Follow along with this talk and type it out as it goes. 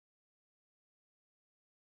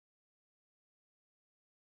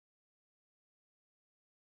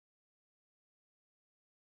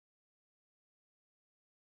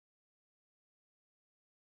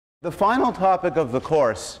The final topic of the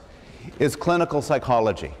course is clinical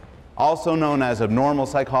psychology, also known as abnormal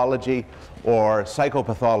psychology or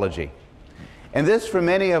psychopathology. And this, for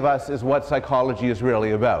many of us, is what psychology is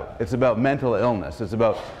really about. It's about mental illness. It's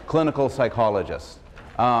about clinical psychologists.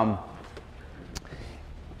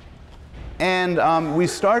 We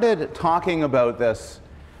started talking about this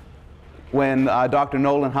when Dr.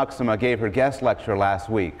 Nolan Huxtema gave her guest lecture last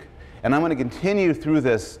week. And I'm going to continue through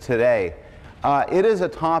this today. It is a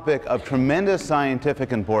topic of tremendous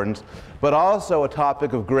scientific importance, but also a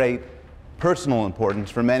topic of great personal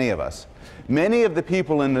importance for many of us. Many of the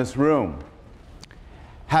people in this room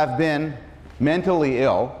have been mentally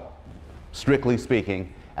ill, strictly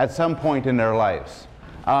speaking, at some point in their lives.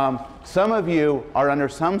 Some of you are under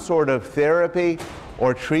some sort of therapy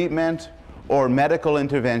or treatment or medical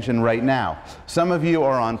intervention right now. Some of you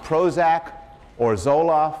are on Prozac or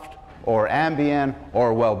Zoloft or Ambien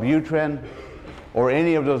or Wellbutrin or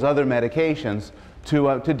any of those other medications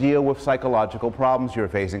to deal with psychological problems you're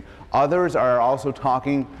facing. Others are also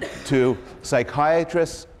talking to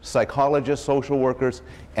psychiatrists, psychologists, social workers,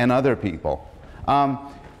 and other people.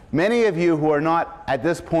 Many of you who are not at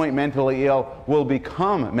this point mentally ill will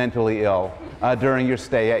become mentally ill during your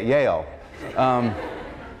stay at Yale.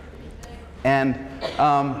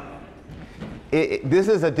 This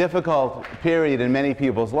is a difficult period in many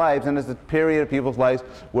people's lives, and it's a period of people's lives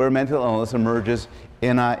where mental illness emerges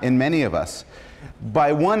in many of us.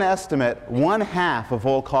 By one estimate, 1/2 of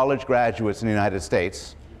all college graduates in the United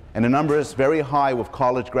States, and the number is very high with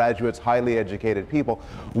college graduates, highly educated people,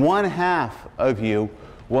 1/2 of you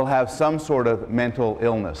will have some sort of mental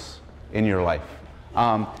illness in your life,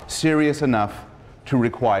 serious enough to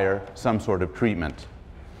require some sort of treatment.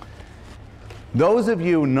 Those of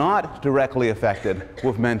you not directly affected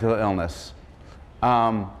with mental illness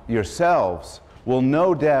yourselves will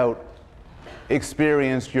no doubt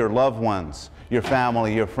experience your loved ones, your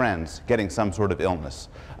family, your friends getting some sort of illness,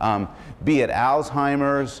 be it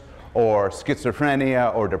Alzheimer's or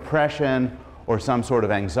schizophrenia or depression or some sort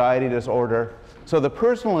of anxiety disorder. So the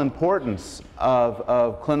personal importance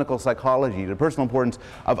of clinical psychology, the personal importance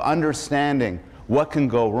of understanding what can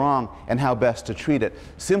go wrong and how best to treat it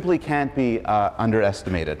simply can't be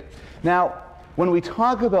underestimated. Now, when we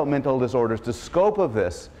talk about mental disorders, the scope of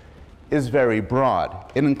this is very broad.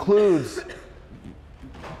 It includes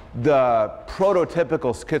the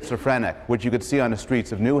prototypical schizophrenic, which you could see on the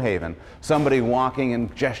streets of New Haven, somebody walking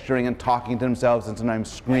and gesturing and talking to themselves and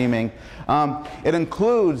sometimes screaming. It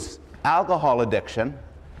includes alcohol addiction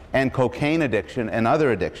and cocaine addiction and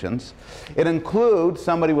other addictions. It includes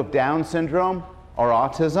somebody with Down syndrome or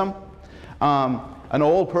autism, an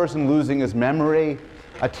old person losing his memory,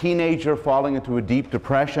 a teenager falling into a deep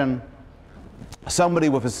depression, somebody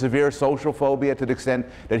with a severe social phobia to the extent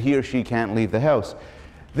that he or she can't leave the house.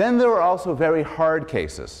 Then there are also very hard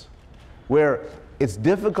cases where it's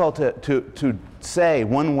difficult to say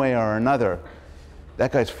one way or another.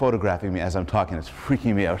 That guy's photographing me as I'm talking. It's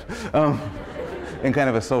freaking me out in kind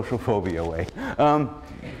of a social phobia way.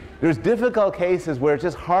 There's difficult cases where it's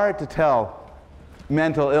just hard to tell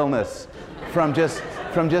mental illness from just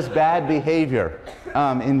bad behavior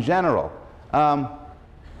in general.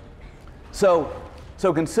 So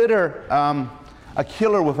consider a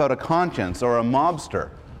killer without a conscience or a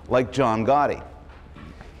mobster like John Gotti.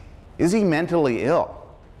 Is he mentally ill?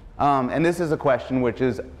 And this is a question which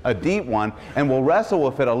is a deep one, and we'll wrestle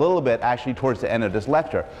with it a little bit actually towards the end of this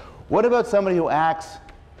lecture. What about somebody who acts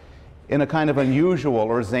in a kind of unusual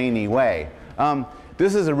or zany way?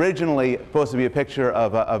 This is originally supposed to be a picture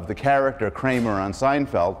of the character Kramer on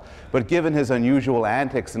Seinfeld, but given his unusual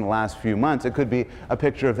antics in the last few months, it could be a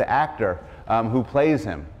picture of the actor who plays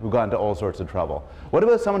him, who got into all sorts of trouble. What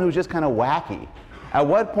about someone who's just kind of wacky? At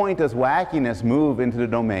what point does wackiness move into the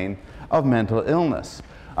domain of mental illness?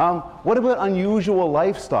 What about unusual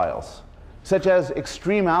lifestyles, such as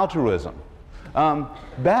extreme altruism?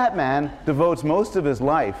 Batman devotes most of his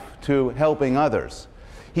life to helping others.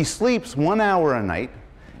 He sleeps 1 hour a night,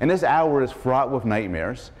 and this hour is fraught with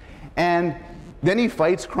nightmares, and then he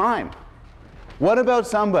fights crime. What about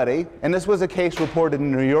somebody, and this was a case reported in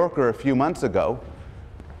New Yorker a few months ago,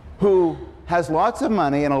 who has lots of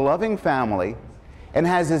money and a loving family and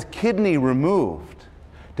has his kidney removed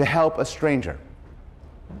to help a stranger?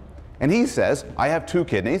 And he says, I have 2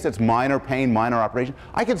 kidneys, it's minor pain, minor operation,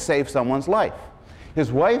 I could save someone's life. His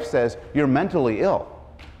wife says, you're mentally ill.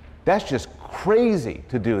 That's just crazy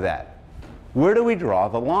to do that. Where do we draw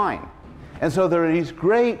the line? And so there are these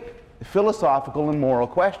great philosophical and moral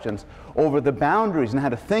questions over the boundaries and how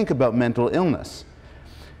to think about mental illness.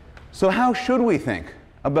 So how should we think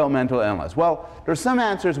about mental illness? Well, there are some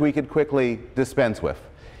answers we could quickly dispense with.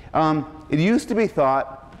 It used to be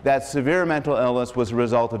thought that severe mental illness was a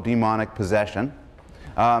result of demonic possession.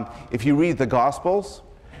 If you read the Gospels,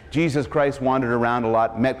 Jesus Christ wandered around a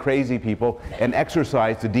lot, met crazy people, and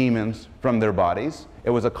exorcised the demons from their bodies. It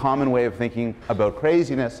was a common way of thinking about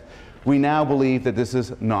craziness. We now believe that this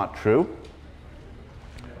is not true.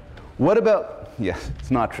 What about, yes,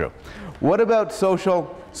 it's not true. What about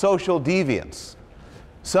social deviance?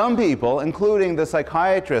 Some people, including the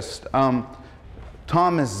psychiatrist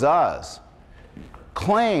Thomas Zaz,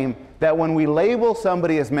 claim that when we label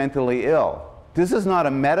somebody as mentally ill, this is not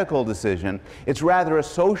a medical decision, it's rather a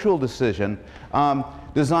social decision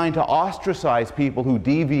designed to ostracize people who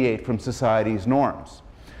deviate from society's norms.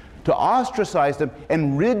 To ostracize them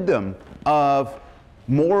and rid them of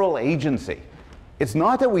moral agency. It's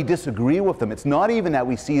not that we disagree with them, it's not even that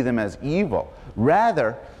we see them as evil.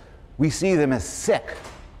 Rather, we see them as sick.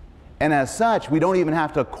 And as such, we don't even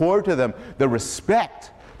have to accord to them the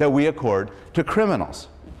respect that we accord to criminals.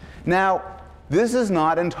 Now, this is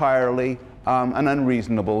not entirely an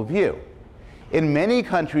unreasonable view. In many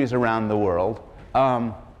countries around the world,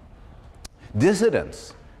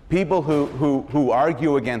 dissidents, people who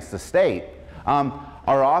argue against the state,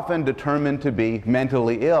 are often determined to be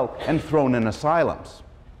mentally ill and thrown in asylums.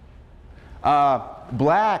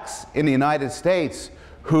 Blacks in the United States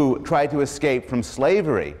who tried to escape from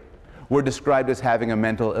slavery were described as having a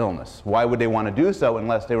mental illness. Why would they want to do so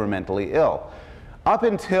unless they were mentally ill? Up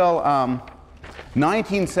until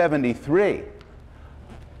 1973,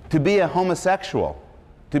 to be a homosexual,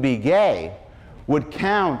 to be gay, would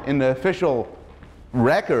count in the official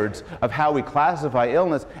records of how we classify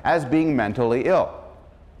illness as being mentally ill.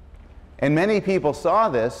 And many people saw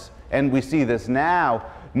this, and we see this now,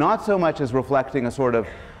 not so much as reflecting a sort of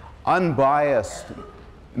unbiased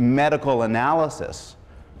medical analysis,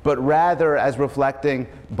 but rather as reflecting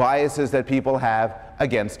biases that people have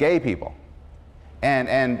against gay people.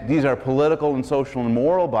 And these are political and social and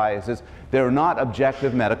moral biases. They're not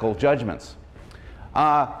objective medical judgments.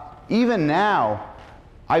 Even now,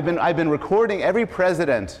 I've been recording every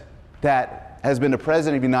president that has been a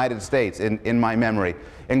president of the United States in my memory,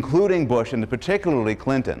 including Bush and particularly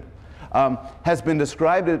Clinton, has been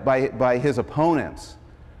described by his opponents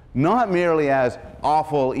not merely as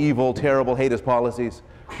awful, evil, terrible, hate his policies,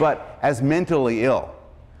 but as mentally ill.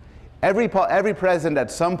 Every president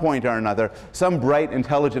at some point or another, some bright,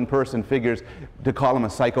 intelligent person figures to call him a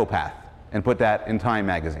psychopath and put that in Time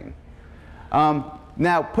magazine.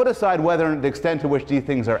 Now, put aside whether the extent to which these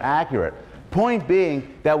things are accurate. Point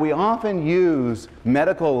being that we often use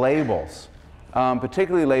medical labels,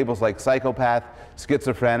 particularly labels like psychopath,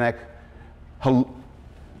 schizophrenic,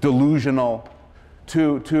 delusional,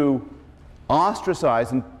 to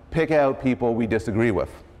ostracize and pick out people we disagree with.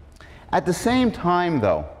 At the same time,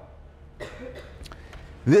 though,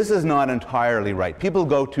 this is not entirely right. People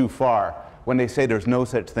go too far when they say there's no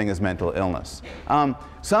such thing as mental illness.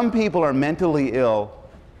 Some people are mentally ill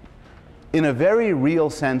in a very real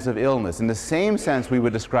sense of illness, in the same sense we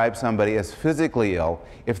would describe somebody as physically ill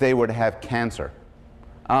if they were to have cancer.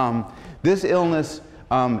 This illness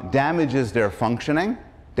damages their functioning.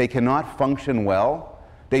 They cannot function well.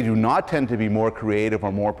 They do not tend to be more creative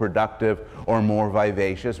or more productive or more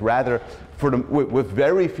vivacious. Rather, with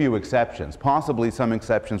very few exceptions, possibly some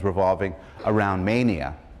exceptions revolving around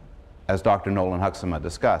mania, as Dr. Nolan Huxama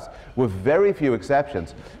discussed, with very few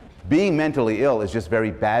exceptions, being mentally ill is just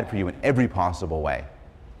very bad for you in every possible way.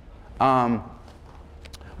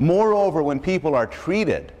 Moreover, when people are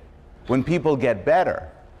treated, when people get better,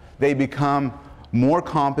 they become more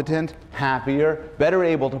competent, happier, better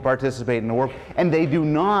able to participate in the work, and they do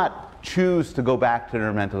not choose to go back to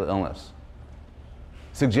their mental illness,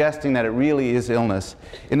 suggesting that it really is illness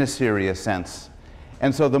in a serious sense.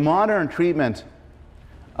 And so the modern treatment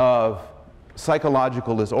of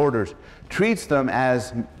psychological disorders treats them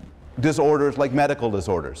as disorders like medical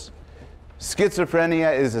disorders.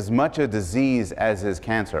 Schizophrenia is as much a disease as is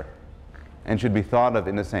cancer and should be thought of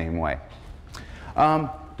in the same way.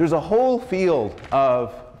 There's a whole field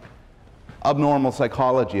of abnormal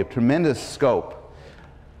psychology of tremendous scope.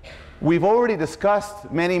 We've already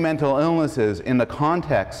discussed many mental illnesses in the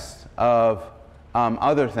context of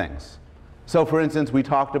other things. So for instance, we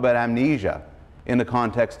talked about amnesia in the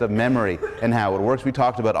context of memory and how it works. We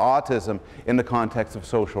talked about autism in the context of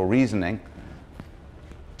social reasoning.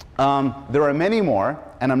 There are many more,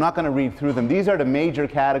 and I'm not going to read through them. These are the major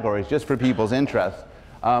categories, just for people's interest,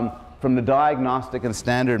 from the Diagnostic and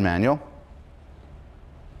Standard Manual.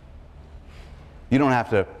 You don't have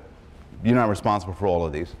to, you're not responsible for all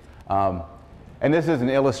of these. And this is an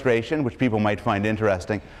illustration, which people might find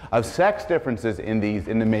interesting, of sex differences in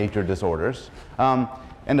the major disorders.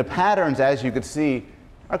 And the patterns, as you could see,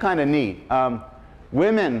 are kind of neat.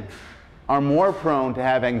 Women are more prone to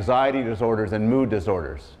have anxiety disorders and mood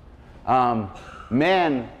disorders.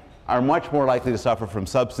 Men are much more likely to suffer from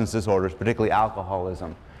substance disorders, particularly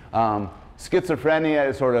alcoholism. Schizophrenia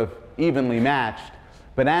is sort of evenly matched,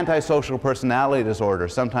 but antisocial personality disorder,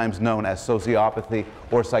 sometimes known as sociopathy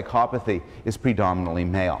or psychopathy, is predominantly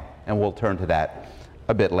male, and we'll turn to that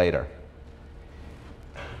a bit later.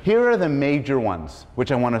 Here are the major ones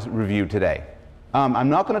which I want to review today. I'm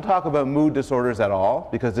not going to talk about mood disorders at all,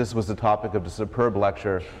 because this was the topic of the superb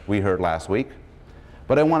lecture we heard last week.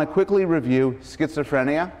 But I want to quickly review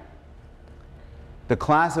schizophrenia, the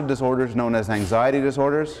class of disorders known as anxiety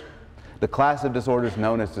disorders, the class of disorders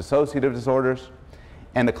known as dissociative disorders,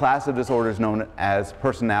 and the class of disorders known as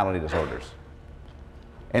personality disorders.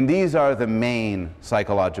 And these are the main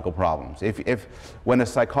psychological problems. When a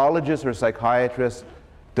psychologist or psychiatrist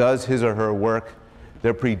does his or her work,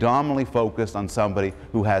 they're predominantly focused on somebody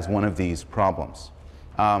who has one of these problems.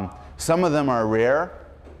 Some of them are rare,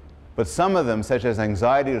 but some of them, such as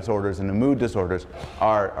anxiety disorders and the mood disorders,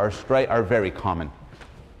 are very common.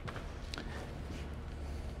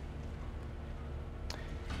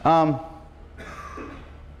 About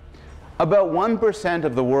 1%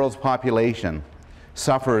 of the world's population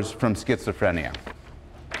suffers from schizophrenia.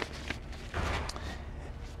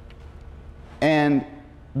 And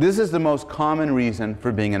this is the most common reason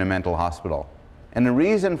for being in a mental hospital. And the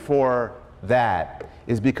reason for that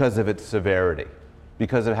is because of its severity,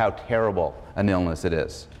 because of how terrible an illness it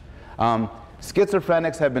is.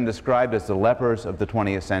 Schizophrenics have been described as the lepers of the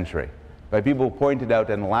 20th century. By people who pointed out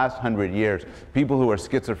that in the last 100 years, people who are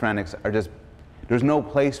schizophrenics are just, there's no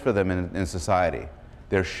place for them in society.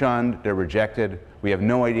 They're shunned, they're rejected, we have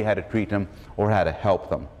no idea how to treat them or how to help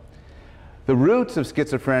them. The roots of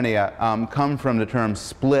schizophrenia come from the term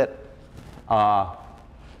split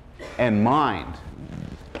and mind.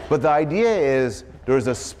 But the idea is there's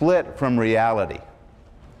a split from reality.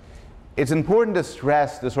 It's important to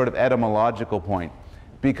stress the sort of etymological point,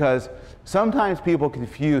 because sometimes people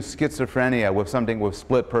confuse schizophrenia with something with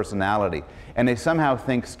split personality, and they somehow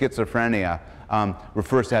think schizophrenia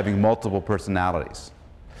refers to having multiple personalities.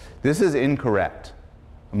 This is incorrect.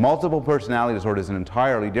 Multiple personality disorder is an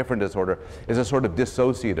entirely different disorder. It's a sort of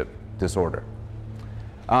dissociative disorder.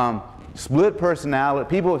 Split personality,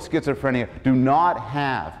 people with schizophrenia do not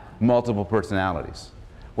have multiple personalities.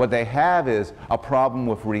 What they have is a problem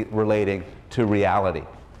with relating to reality.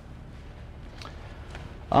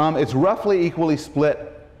 It's roughly equally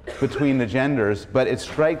split between the genders, but it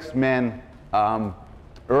strikes men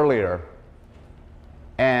earlier,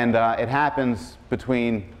 and it happens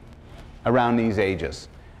between around these ages.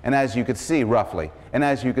 And as you could see, roughly, and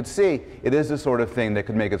as you could see, it is the sort of thing that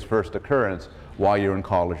could make its first occurrence while you're in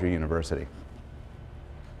college or university.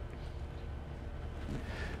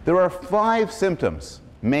 There are 5 symptoms,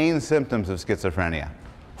 main symptoms of schizophrenia.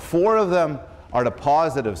 4 of them are the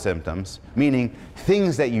positive symptoms, meaning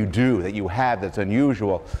things that you do, that you have that's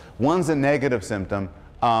unusual. One's a negative symptom,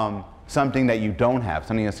 something that you don't have,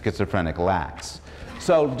 something a schizophrenic lacks.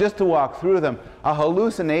 So just to walk through them, a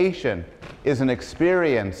hallucination is an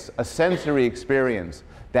experience, a sensory experience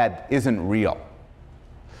that isn't real.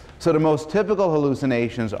 So the most typical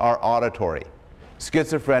hallucinations are auditory.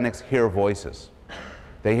 Schizophrenics hear voices.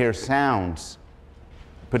 They hear sounds,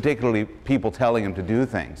 particularly people telling them to do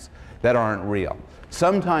things that aren't real.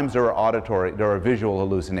 Sometimes there are visual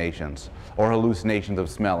hallucinations or hallucinations of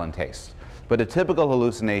smell and taste. But a typical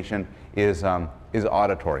hallucination is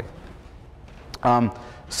auditory.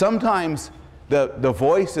 Sometimes the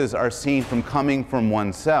voices are seen from coming from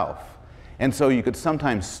oneself. And so you could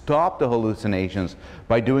sometimes stop the hallucinations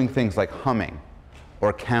by doing things like humming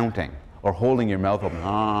or counting or holding your mouth open.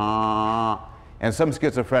 And some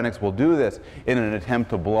schizophrenics will do this in an attempt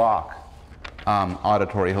to block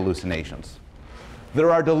auditory hallucinations. There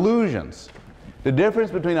are delusions. The difference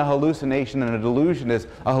between a hallucination and a delusion is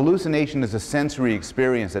a sensory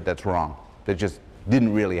experience that's wrong, that just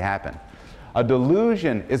didn't really happen. A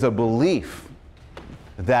delusion is a belief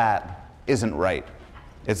that isn't right.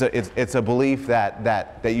 It's a belief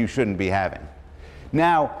that you shouldn't be having.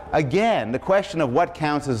 Now, again, the question of what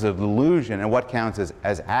counts as a delusion and what counts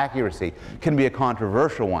as accuracy can be a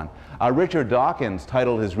controversial one. Richard Dawkins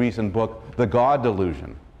titled his recent book, The God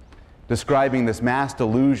Delusion, describing this mass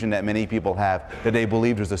delusion that many people have that they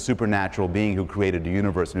believe there's a supernatural being who created the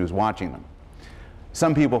universe and who's watching them.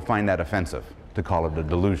 Some people find that offensive, to call it a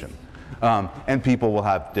delusion. And people will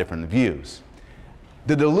have different views.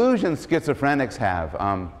 The delusions schizophrenics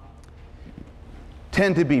have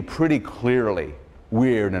tend to be pretty clearly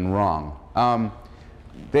weird and wrong.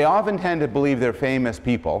 They often tend to believe they're famous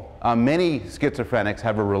people. Many schizophrenics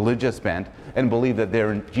have a religious bent and believe that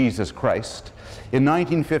they're Jesus Christ. In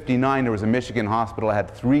 1959, there was a Michigan hospital that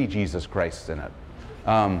had 3 Jesus Christs in it,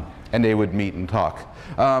 and they would meet and talk.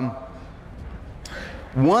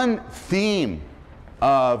 One theme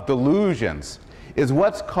of delusions is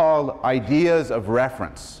what's called ideas of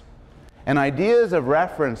reference. And ideas of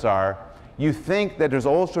reference are, you think that there's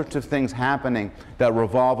all sorts of things happening that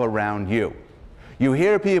revolve around you. You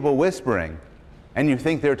hear people whispering, and you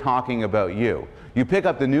think they're talking about you. You pick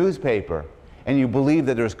up the newspaper, and you believe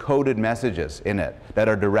that there's coded messages in it that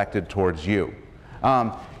are directed towards you.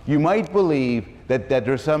 You might believe that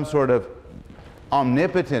there's some sort of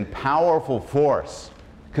omnipotent, powerful force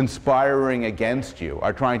conspiring against you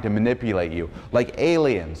or trying to manipulate you, like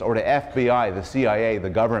aliens or the FBI, the CIA, the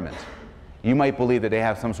government. You might believe that they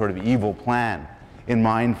have some sort of evil plan in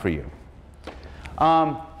mind for you.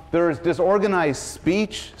 There's disorganized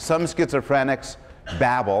speech. Some schizophrenics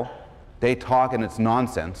babble. They talk and it's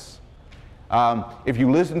nonsense. If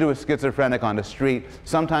you listen to a schizophrenic on the street,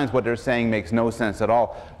 sometimes what they're saying makes no sense at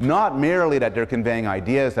all. Not merely that they're conveying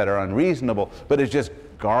ideas that are unreasonable, but it's just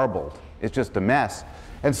garbled. It's just a mess.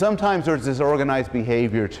 And sometimes there's disorganized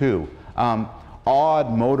behavior too.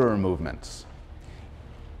 Odd motor movements.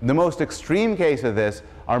 The most extreme case of this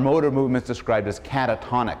are motor movements described as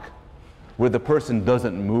catatonic, where the person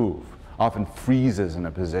doesn't move, often freezes in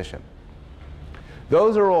a position.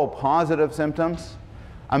 Those are all positive symptoms.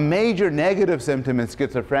 A major negative symptom in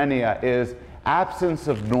schizophrenia is absence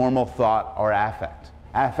of normal thought or affect.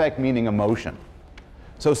 Affect meaning emotion.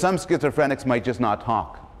 So some schizophrenics might just not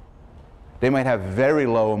talk. They might have very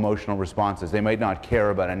low emotional responses. They might not care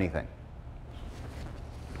about anything.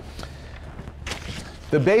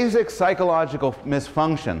 The basic psychological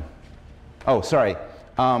misfunction,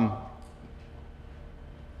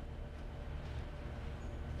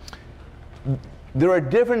 there are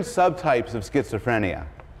different subtypes of schizophrenia.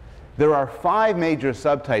 There are 5 major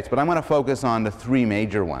subtypes, but I'm going to focus on the 3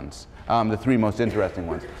 major ones, the 3 most interesting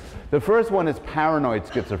ones. The first one is paranoid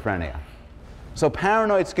schizophrenia. So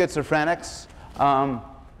paranoid schizophrenics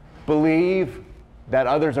believe that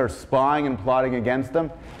others are spying and plotting against them,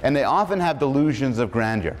 and they often have delusions of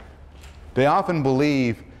grandeur. They often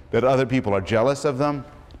believe that other people are jealous of them.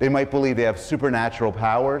 They might believe they have supernatural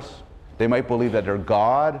powers. They might believe that they're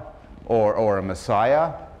God or a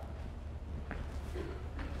Messiah.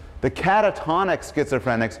 The catatonic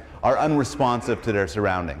schizophrenics are unresponsive to their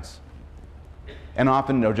surroundings. And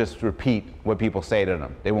often they'll just repeat what people say to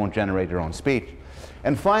them. They won't generate their own speech.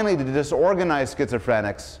 And finally, the disorganized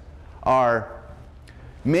schizophrenics are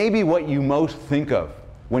maybe what you most think of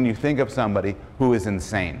when you think of somebody who is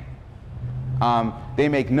insane. They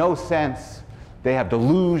make no sense. They have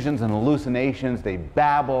delusions and hallucinations. They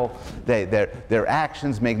babble. Their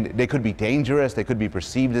actions they could be dangerous. They could be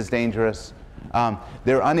perceived as dangerous.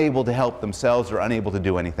 They're unable to help themselves or unable to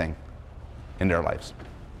do anything in their lives.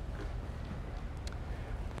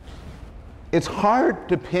 It's hard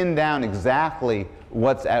to pin down exactly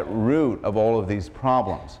what's at root of all of these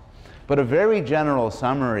problems. But a very general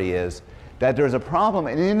summary is that there's a problem,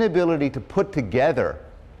 an inability to put together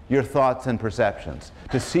your thoughts and perceptions,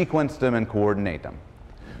 to sequence them and coordinate them,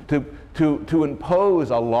 to impose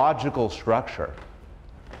a logical structure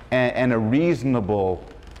and a reasonable,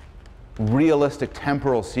 realistic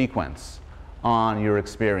temporal sequence on your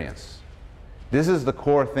experience. This is the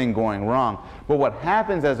core thing going wrong. But what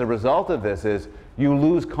happens as a result of this is you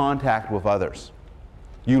lose contact with others.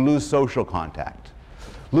 You lose social contact.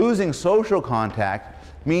 Losing social contact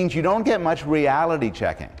means you don't get much reality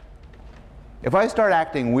checking. If I start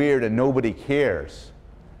acting weird and nobody cares,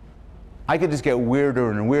 I could just get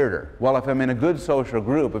weirder and weirder. Well, if I'm in a good social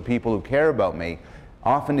group of people who care about me,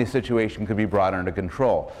 often the situation could be brought under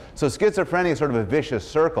control. So schizophrenia is sort of a vicious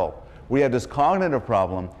circle. We have this cognitive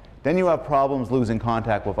problem, then you have problems losing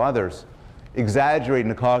contact with others, exaggerating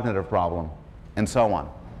the cognitive problem, and so on.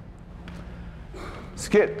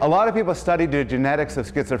 A lot of people study the genetics of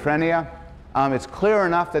schizophrenia. It's clear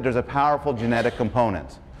enough that there's a powerful genetic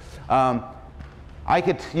component.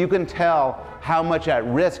 You can tell how much at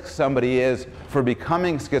risk somebody is for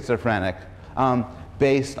becoming schizophrenic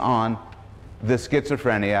based on the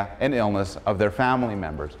schizophrenia and illness of their family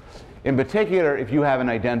members. In particular, if you have an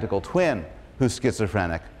identical twin who's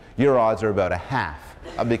schizophrenic, your odds are about 1/2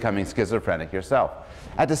 of becoming schizophrenic yourself.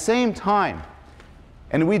 At the same time,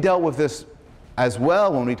 and we dealt with this as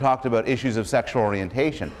well when we talked about issues of sexual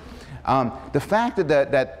orientation, the fact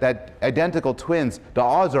that identical twins, the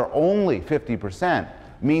odds are only 50%,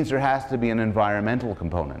 means there has to be an environmental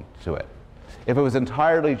component to it. If it was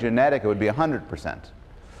entirely genetic, it would be 100%.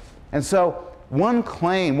 And so one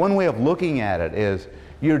claim, one way of looking at it is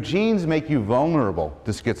your genes make you vulnerable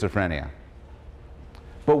to schizophrenia.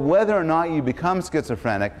 But whether or not you become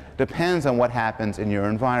schizophrenic depends on what happens in your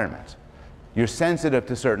environment. You're sensitive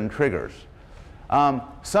to certain triggers.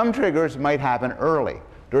 Some triggers might happen early.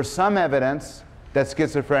 There's some evidence that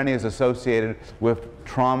schizophrenia is associated with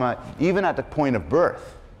trauma even at the point of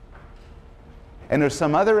birth. And there's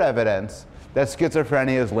some other evidence that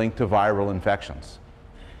schizophrenia is linked to viral infections.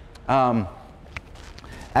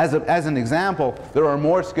 As an example, there are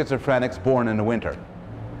more schizophrenics born in the winter.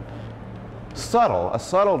 A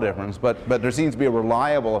subtle difference, but there seems to be a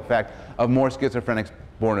reliable effect of more schizophrenics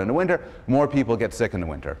born in the winter. More people get sick in the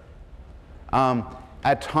winter.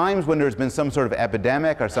 At times when there's been some sort of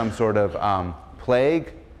epidemic or some sort of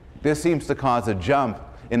plague, this seems to cause a jump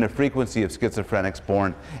in the frequency of schizophrenics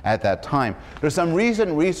born at that time. There's some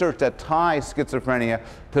recent research that ties schizophrenia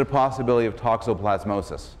to the possibility of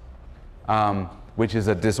toxoplasmosis, which is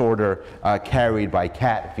a disorder carried by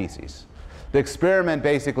cat feces. The experiment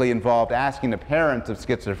basically involved asking the parents of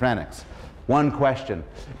schizophrenics one question: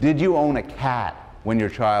 did you own a cat when your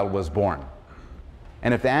child was born?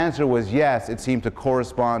 And if the answer was yes, it seemed to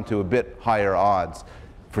correspond to a bit higher odds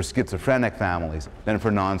for schizophrenic families than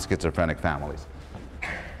for non-schizophrenic families.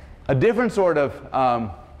 A different sort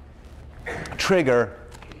of trigger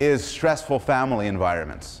is stressful family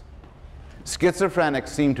environments. Schizophrenics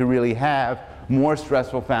seem to really have more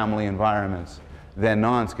stressful family environments than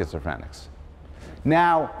non-schizophrenics.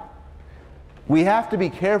 Now, we have to be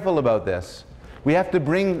careful about this. We have to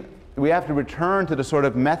return to the sort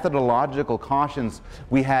of methodological cautions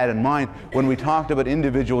we had in mind when we talked about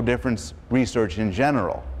individual difference research in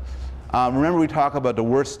general. Remember, we talked about the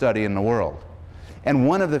worst study in the world. And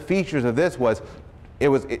one of the features of this was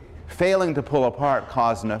failing to pull apart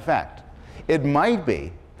cause and effect. It might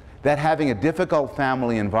be that having a difficult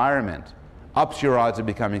family environment ups your odds of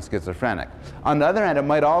becoming schizophrenic. On the other hand, it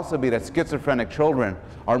might also be that schizophrenic children,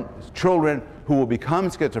 or children who will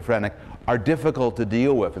become schizophrenic, are difficult to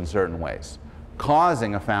deal with in certain ways,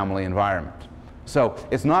 causing a family environment. So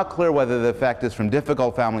it's not clear whether the effect is from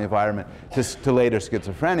difficult family environment to later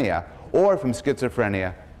schizophrenia, or from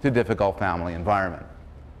schizophrenia to difficult family environment.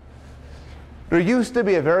 There used to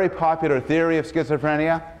be a very popular theory of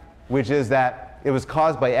schizophrenia, which is that it was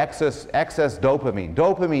caused by excess dopamine.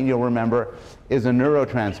 Dopamine, you'll remember, is a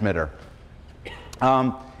neurotransmitter.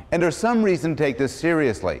 And there's some reason to take this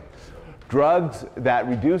seriously. Drugs that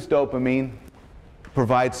reduce dopamine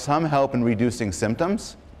provide some help in reducing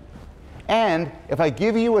symptoms. And if I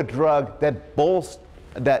give you a drug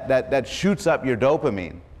that shoots up your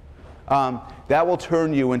dopamine, that will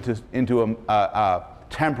turn you into a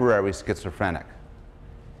temporary schizophrenic.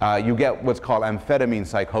 You get what's called amphetamine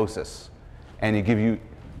psychosis, and it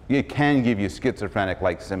can give you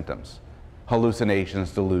schizophrenic-like symptoms,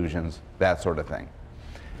 hallucinations, delusions, that sort of thing.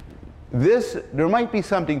 There might be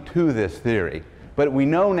something to this theory, but we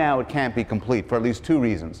know now it can't be complete for at least two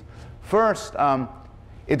reasons. First,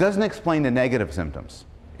 it doesn't explain the negative symptoms.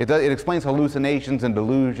 It explains hallucinations and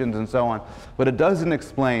delusions and so on, but it doesn't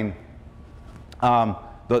explain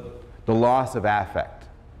the loss of affect,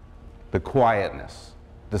 the quietness,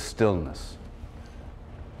 the stillness.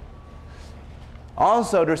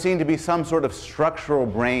 Also, there seem to be some sort of structural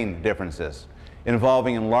brain differences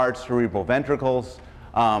involving enlarged cerebral ventricles,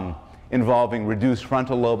 involving reduced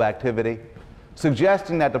frontal lobe activity,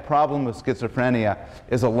 suggesting that the problem with schizophrenia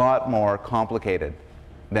is a lot more complicated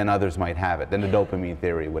than others might have it, than the dopamine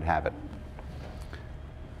theory would have it.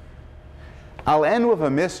 I'll end with a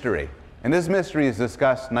mystery, and this mystery is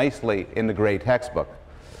discussed nicely in the Gray textbook.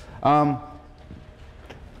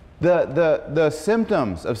 The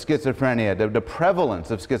symptoms of schizophrenia, the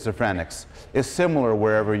prevalence of schizophrenics is similar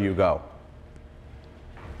wherever you go.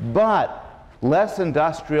 But less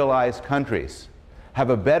industrialized countries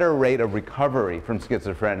have a better rate of recovery from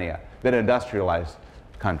schizophrenia than industrialized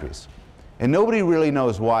countries. And nobody really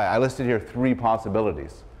knows why. I listed here three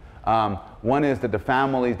possibilities. One is that the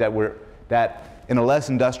families that in a less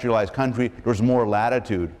industrialized country, there's more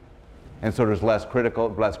latitude, and so there's less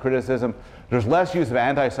criticism. There's less use of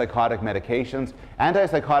antipsychotic medications.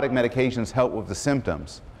 Antipsychotic medications help with the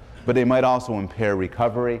symptoms, but they might also impair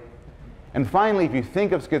recovery. And finally, if you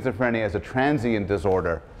think of schizophrenia as a transient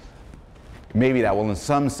disorder, maybe that will in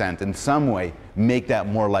some sense, in some way, make that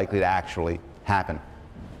more likely to actually happen.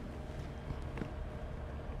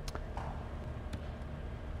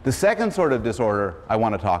 The second sort of disorder I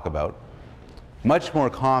want to talk about, much more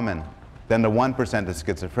common than the 1% of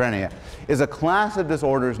schizophrenia, is a class of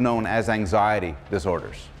disorders known as anxiety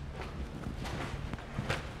disorders.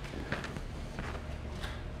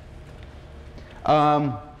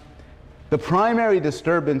 The primary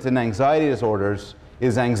disturbance in anxiety disorders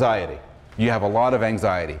is anxiety. You have a lot of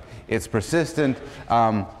anxiety. It's persistent,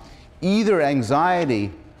 either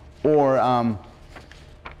anxiety or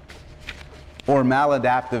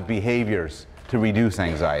maladaptive behaviors to reduce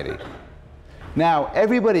anxiety. Now,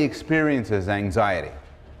 everybody experiences anxiety.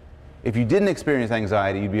 If you didn't experience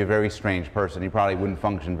anxiety, you'd be a very strange person. You probably wouldn't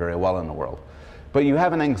function very well in the world. But you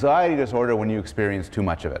have an anxiety disorder when you experience too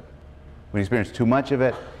much of it. When you experience too much of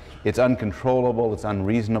it, it's uncontrollable, it's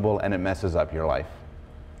unreasonable, and it messes up your life.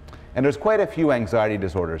 And there's quite a few anxiety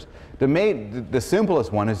disorders. The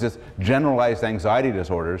simplest one is just generalized anxiety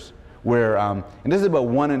disorders, where, and this is about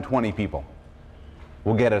 1 in 20 people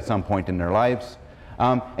will get it at some point in their lives.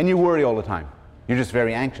 And you worry all the time. You're just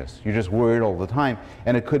very anxious. You're just worried all the time.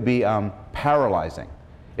 And it could be paralyzing.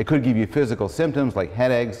 It could give you physical symptoms like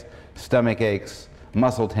headaches, stomach aches,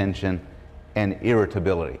 muscle tension, and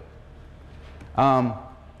irritability.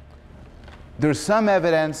 There's some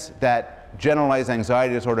evidence that generalized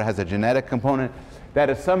anxiety disorder has a genetic component that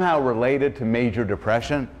is somehow related to major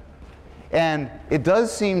depression. And it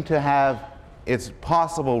does seem to have its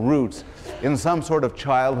possible roots in some sort of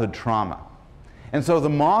childhood trauma. And so the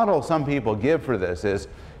model some people give for this is,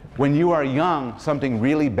 when you are young, something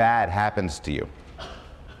really bad happens to you.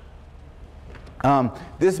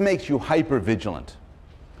 This makes you hyper-vigilant.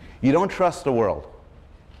 You don't trust the world.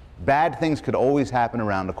 Bad things could always happen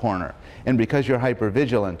around the corner. And because you're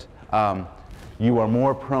hyper-vigilant, you are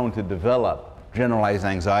more prone to develop generalized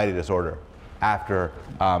anxiety disorder after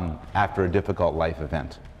a difficult life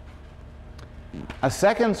event. A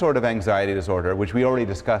second sort of anxiety disorder, which we already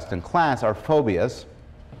discussed in class, are phobias.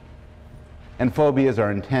 And phobias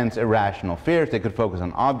are intense, irrational fears. They could focus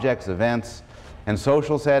on objects, events, and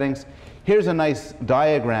social settings. Here's a nice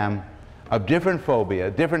diagram of different phobia,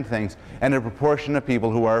 different things, and a proportion of people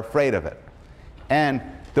who are afraid of it. And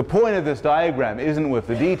the point of this diagram isn't with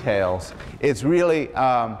the details. It's really,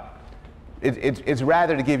 it's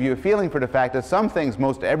rather to give you a feeling for the fact that some things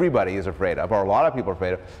most everybody is afraid of, or a lot of people are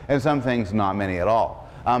afraid of, and some things not many at all.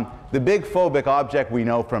 The big phobic object we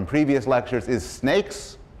know from previous lectures is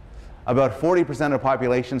snakes. About 40% of the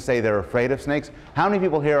population say they're afraid of snakes. How many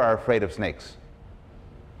people here are afraid of snakes?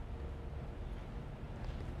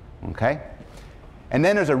 Okay. And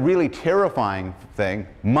then there's a really terrifying thing,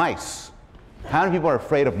 mice. How many people are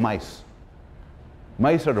afraid of mice?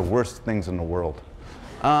 Mice are the worst things in the world.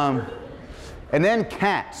 And then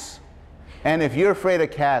cats. And if you're afraid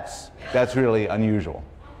of cats, that's really unusual.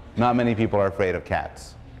 Not many people are afraid of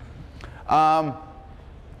cats.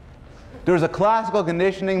 There's a classical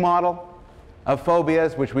conditioning model of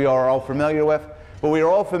phobias, which we are all familiar with, but we are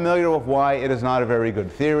all familiar with why it is not a very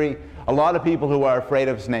good theory. A lot of people who are afraid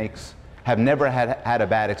of snakes have never had a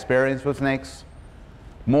bad experience with snakes.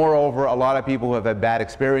 Moreover, a lot of people who have had bad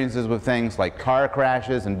experiences with things like car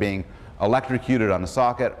crashes and being electrocuted on a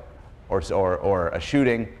socket, or a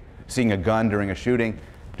shooting, seeing a gun during a shooting,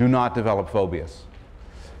 do not develop phobias.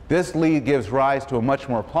 This gives rise to a much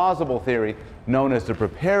more plausible theory known as the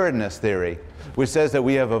preparedness theory, which says that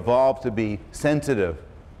we have evolved to be sensitive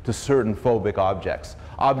to certain phobic objects,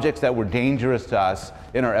 objects that were dangerous to us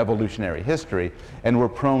in our evolutionary history, and we're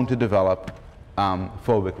prone to develop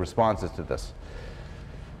phobic responses to this.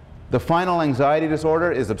 The final anxiety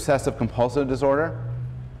disorder is obsessive-compulsive disorder.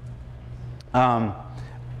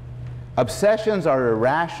 Obsessions are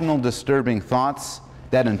irrational, disturbing thoughts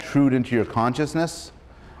that intrude into your consciousness.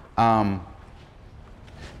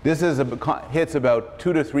 This hits about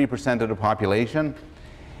 2 to 3% of the population,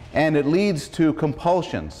 and it leads to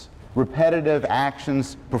compulsions, repetitive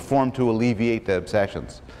actions performed to alleviate the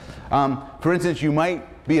obsessions. For instance, you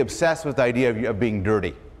might be obsessed with the idea of being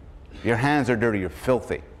dirty. Your hands are dirty, you're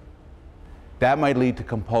filthy. That might lead to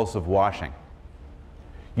compulsive washing.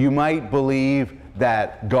 You might believe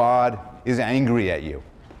that God is angry at you,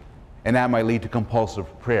 and that might lead to compulsive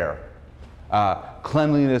prayer.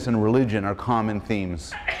 Cleanliness and religion are common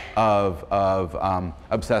themes of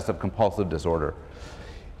obsessive-compulsive disorder.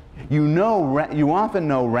 You often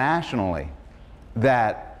know rationally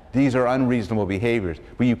that these are unreasonable behaviors,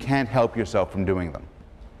 but you can't help yourself from doing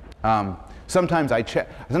them. Sometimes I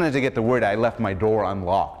get the word I left my door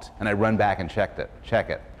unlocked, and I run back and check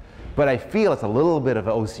it. But I feel it's a little bit of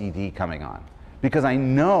OCD coming on, because I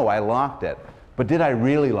know I locked it, but did I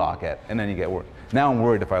really lock it? And then you get worried. Now I'm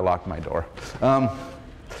worried if I locked my door.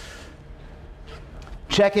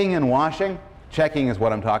 Checking and washing. Checking is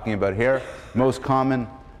what I'm talking about here. Most common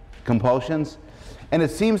compulsions. And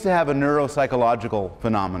it seems to have a neuropsychological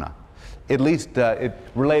phenomena. At least it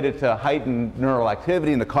related to heightened neural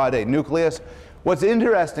activity in the caudate nucleus. What's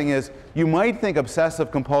interesting is you might think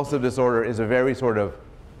obsessive-compulsive disorder is a very sort of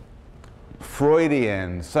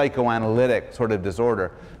Freudian, psychoanalytic sort of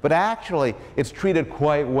disorder. But actually, it's treated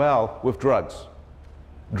quite well with drugs.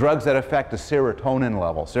 Drugs that affect the serotonin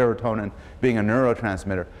level, serotonin being a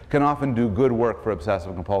neurotransmitter, can often do good work for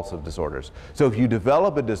obsessive-compulsive disorders. So if you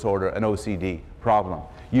develop a disorder, an OCD problem,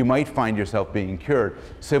 you might find yourself being cured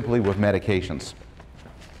simply with medications.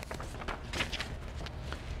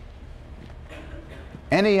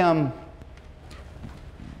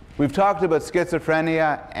 We've talked about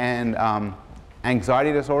schizophrenia and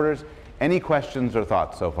anxiety disorders. Any questions or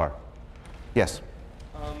thoughts so far? Yes?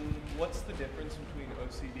 What's the difference between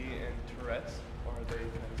OCD and Tourette's? Or are they kind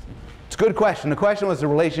of... It's a good question. The question was the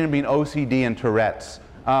relation between OCD and Tourette's.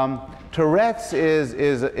 Tourette's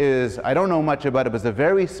is, I don't know much about it, but it's a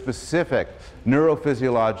very specific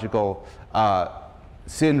neurophysiological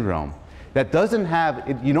syndrome that doesn't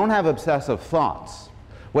have, you don't have obsessive thoughts.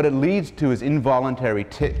 What it leads to is involuntary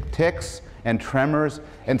tics and tremors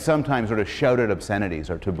and sometimes sort of shouted obscenities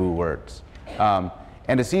or taboo words.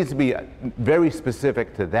 And it seems to be very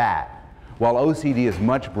specific to that, while OCD is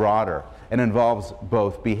much broader and involves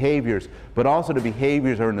both behaviors, but also the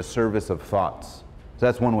behaviors are in the service of thoughts. So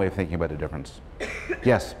that's one way of thinking about the difference.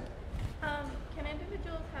 Yes? Can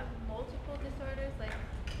individuals have multiple disorders, like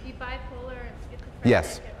be bipolar and schizophrenic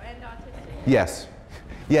Yes. and autistic? Yes.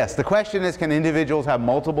 Yes. The question is, can individuals have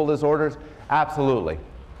multiple disorders? Absolutely.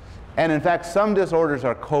 And in fact, some disorders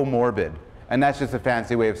are comorbid. And that's just a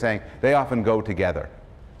fancy way of saying they often go together.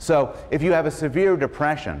 So if you have a severe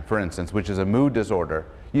depression, for instance, which is a mood disorder,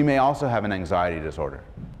 you may also have an anxiety disorder.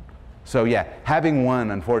 So yeah, having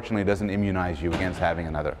one, unfortunately, doesn't immunize you against having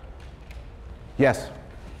another. Yes?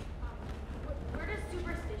 Where does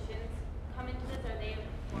superstitions come into this? Are they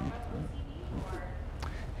a form of OCD,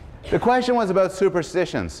 or? The question was about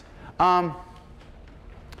superstitions. I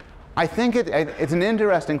think it's an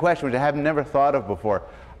interesting question, which I have never thought of before.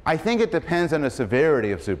 I think it depends on the severity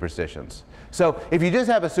of superstitions. So if you just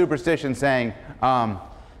have a superstition saying,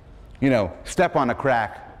 you know, step on a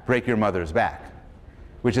crack, break your mother's back,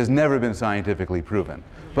 which has never been scientifically proven.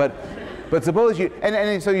 But suppose you,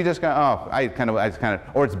 and so you just go, oh,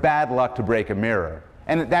 or it's bad luck to break a mirror.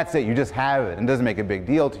 And that's it, you just have it, and it doesn't make a big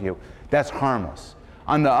deal to you. That's harmless.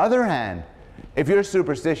 On the other hand, if your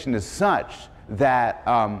superstition is such that,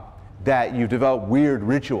 that you've developed weird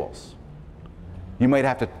rituals, you might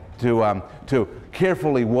have to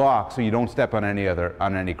carefully walk so you don't step on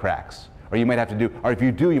any cracks. Or you might have to do, or if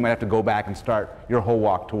you do, you might have to go back and start your whole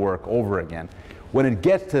walk to work over again. When it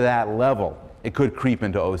gets to that level, it could creep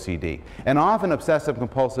into OCD. And often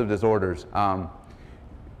obsessive-compulsive disorders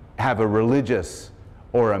have a religious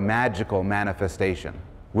or a magical manifestation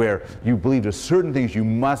where you believe there's certain things you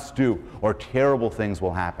must do or terrible things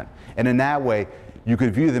will happen. And in that way, you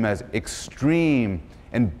could view them as extreme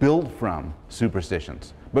and built from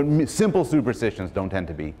superstitions. But simple superstitions don't tend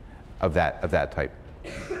to be of that type.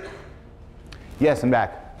 Yes, and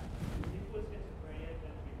back.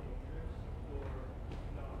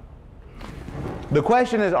 The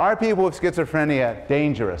question is, are people with schizophrenia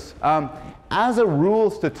dangerous? As a rule,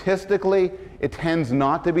 statistically, it tends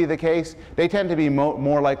not to be the case. They tend to be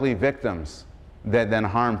more likely victims than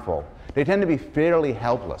harmful. They tend to be fairly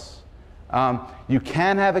helpless. You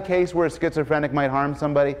can have a case where a schizophrenic might harm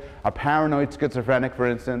somebody. A paranoid schizophrenic, for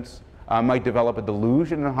instance, might develop a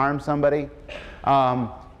delusion and harm somebody.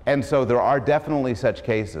 And so there are definitely such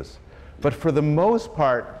cases. But for the most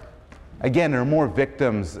part, again, there are more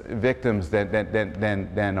victims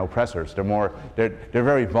than oppressors. They're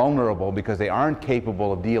very vulnerable because they aren't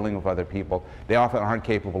capable of dealing with other people. They often aren't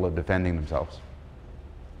capable of defending themselves.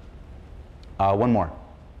 One more.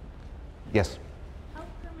 Yes? How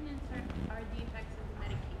permanent are the effects of the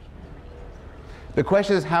medication for these disorders? The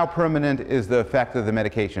question is, how permanent is the effect of the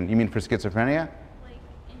medication? You mean for schizophrenia? Like,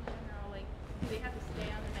 in general, like, do they have to stay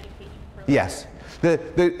on the medication for? Yes.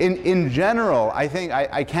 In general, I think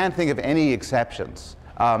I can't think of any exceptions.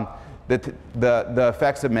 The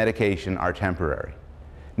effects of medication are temporary.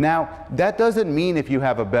 Now, that doesn't mean if you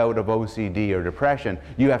have a bout of OCD or depression,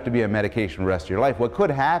 you have to be on medication the rest of your life. What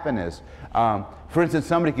could happen is, for instance,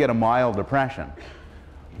 somebody could get a mild depression.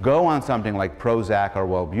 Go on something like Prozac or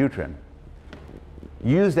Wellbutrin.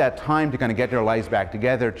 Use that time to kind of get their lives back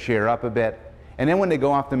together, cheer up a bit, and then when they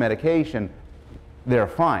go off the medication, they're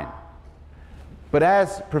fine. But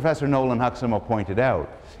as Professor Nolan Huxtamo pointed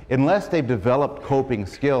out, unless they've developed coping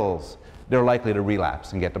skills, they're likely to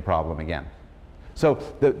relapse and get the problem again. So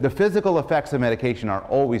the physical effects of medication are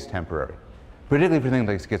always temporary, particularly for things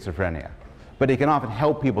like schizophrenia. But they can often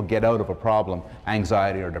help people get out of a problem,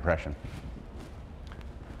 anxiety or depression.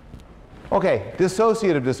 Okay,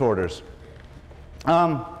 dissociative disorders.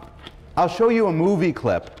 I'll show you a movie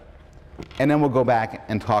clip and then we'll go back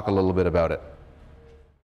and talk a little bit about it.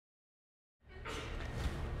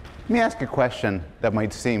 Let me ask a question that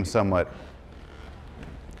might seem somewhat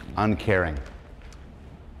uncaring.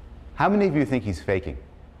 How many of you think he's faking?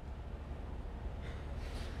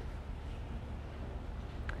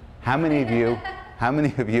 How many of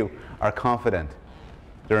you are confident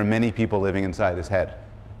there are many people living inside his head,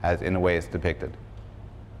 as in the way it's depicted?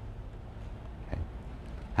 Okay.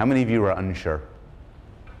 How many of you are unsure?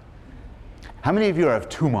 How many of you have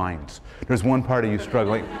two minds? There's one part of you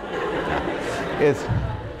struggling.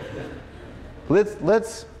 We'll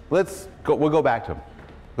go back to him.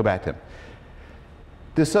 Go back to him.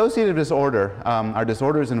 Dissociative disorder are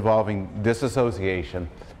disorders involving disassociation,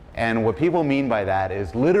 and what people mean by that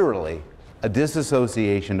is literally a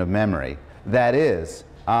disassociation of memory. That is,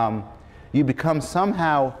 you become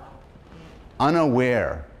somehow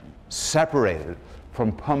unaware, separated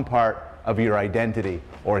from some part of your identity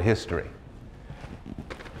or history.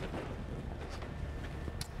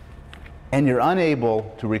 And you're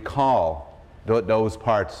unable to recall those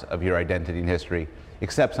parts of your identity and history,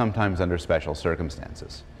 except sometimes under special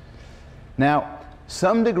circumstances. Now,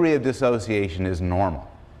 some degree of dissociation is normal.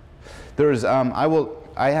 There's,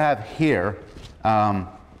 I have here,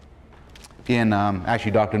 in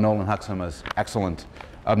actually Dr. Nolan Huxhama's excellent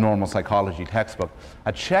abnormal psychology textbook,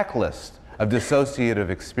 a checklist of dissociative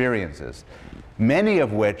experiences, many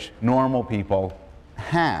of which normal people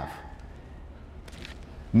have.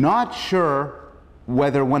 Not sure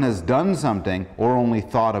whether one has done something or only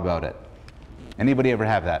thought about it. Anybody ever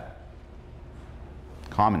have that?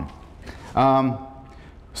 Common.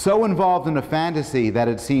 So involved in a fantasy that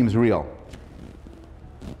it seems real.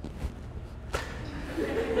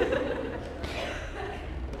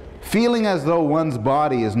 Feeling as though one's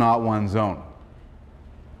body is not one's own.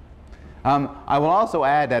 I will also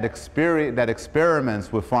add that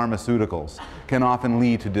experiments with pharmaceuticals can often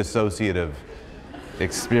lead to dissociative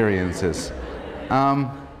experiences.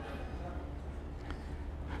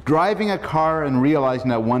 Driving a car and realizing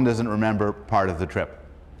that one doesn't remember part of the trip.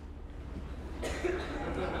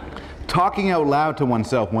 Talking out loud to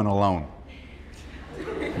oneself when alone.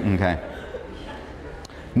 Okay.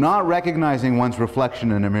 Not recognizing one's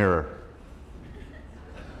reflection in a mirror.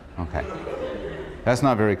 Okay. That's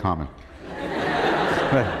not very common.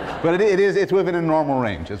 But it's within a normal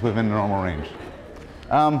range. It's within a normal range.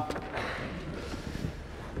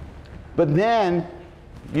 But then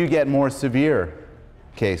you get more severe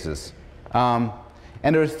cases.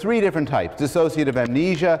 And there's three different types: dissociative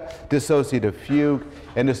amnesia, dissociative fugue,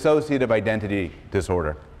 and dissociative identity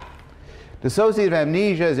disorder. Dissociative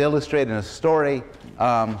amnesia is illustrated in a story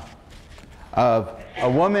of a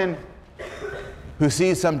woman who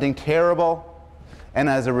sees something terrible, and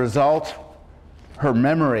as a result, her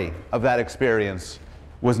memory of that experience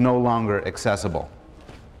was no longer accessible.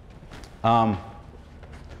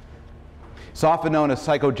 It's often known as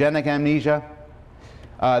psychogenic amnesia.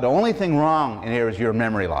 The only thing wrong in here is your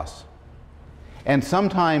memory loss. And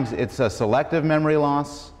sometimes it's a selective memory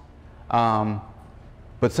loss,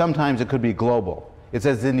 but sometimes it could be global. It's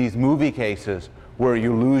as in these movie cases where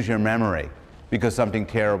you lose your memory because something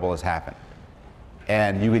terrible has happened.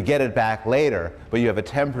 And you would get it back later, but you have a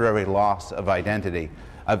temporary loss of identity.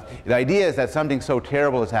 The idea is that something so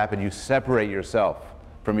terrible has happened, you separate yourself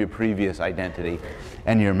from your previous identity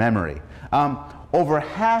and your memory. Over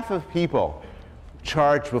half of people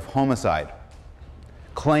charged with homicide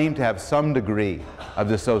claim to have some degree of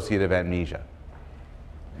dissociative amnesia.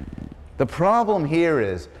 The problem here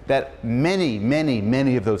is that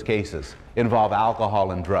many of those cases involve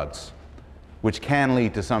alcohol and drugs, which can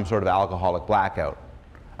lead to some sort of alcoholic blackout.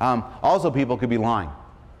 Also, people could be lying.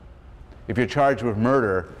 If you're charged with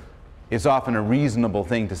murder, it's often a reasonable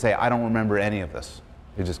thing to say, I don't remember any of this.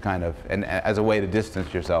 It's just kind of, and as a way to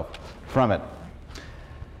distance yourself from it.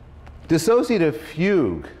 Dissociative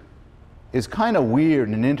fugue is kind of weird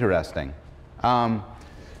and interesting.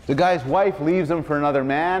 The guy's wife leaves him for another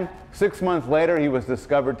man. 6 months later, he was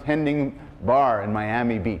discovered tending bar in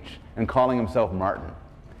Miami Beach and calling himself Martin.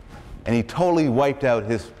 And he totally wiped out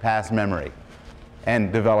his past memory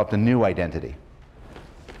and developed a new identity.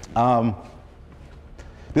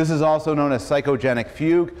 This is also known as psychogenic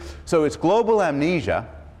fugue. So it's global amnesia,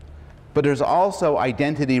 but there's also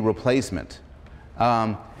identity replacement.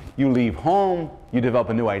 You leave home, you develop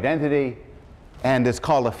a new identity, and it's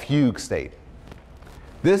called a fugue state.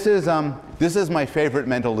 This is my favorite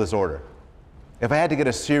mental disorder. If I had to get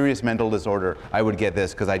a serious mental disorder, I would get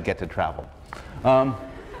this because I'd get to travel.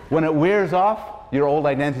 When it wears off, your old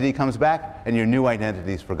identity comes back and your new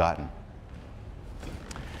identity is forgotten.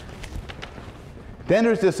 Then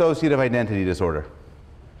there's dissociative identity disorder.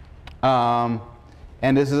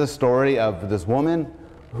 And this is a story of this woman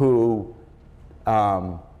who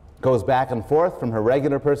goes back and forth from her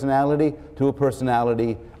regular personality to a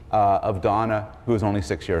personality of Donna, who is only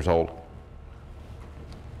 6 years old.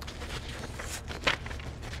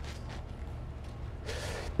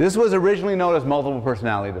 This was originally known as multiple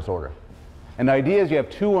personality disorder. And the idea is you have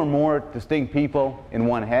two or more distinct people in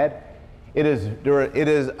one head. It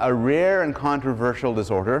is a rare and controversial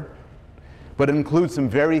disorder, but it includes some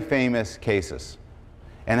very famous cases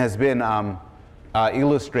and has been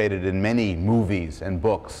illustrated in many movies and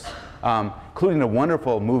books, including the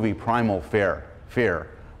wonderful movie Primal Fear,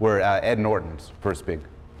 where Ed Norton's first big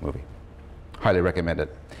movie. Highly recommend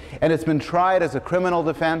it. And it's been tried as a criminal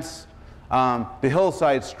defense. The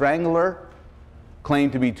Hillside Strangler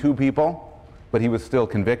claimed to be two people, but he was still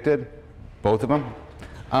convicted, both of them.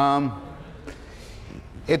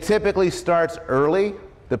 It typically starts early,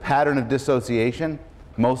 the pattern of dissociation.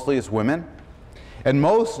 Mostly it's women. And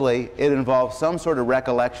mostly it involves some sort of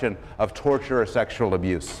recollection of torture or sexual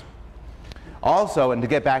abuse. Also, and to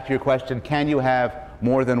get back to your question, can you have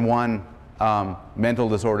more than one mental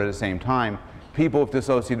disorder at the same time? People with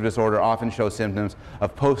dissociative disorder often show symptoms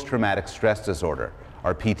of post-traumatic stress disorder,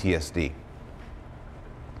 or PTSD.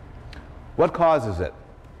 What causes it?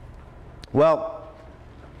 Well,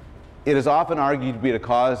 it is often argued to be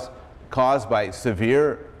caused by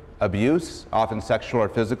severe abuse, often sexual or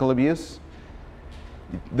physical abuse.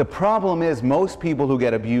 The problem is most people who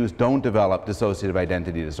get abused don't develop dissociative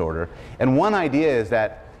identity disorder. And one idea is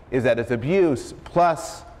that it's abuse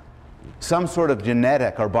plus some sort of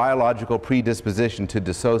genetic or biological predisposition to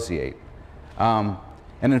dissociate. And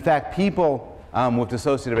in fact, people with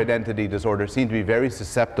dissociative identity disorder seem to be very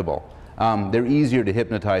susceptible. They're easier to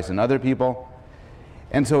hypnotize than other people.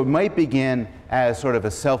 And so it might begin as sort of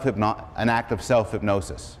an act of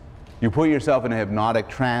self-hypnosis. You put yourself in a hypnotic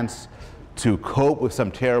trance to cope with some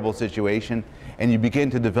terrible situation, and you begin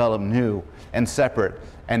to develop new and separate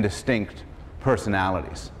and distinct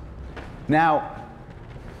personalities. Now,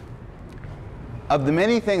 of the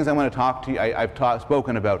many things I'm going to talk to you, I've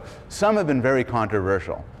spoken about, some have been very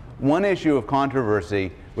controversial. One issue of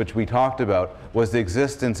controversy, which we talked about, was the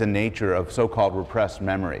existence and nature of so-called repressed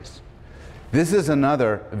memories. This is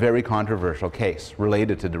another very controversial case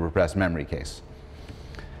related to the repressed memory case.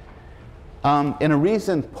 In a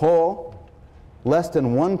recent poll, less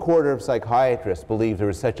than 1/4 of psychiatrists believe there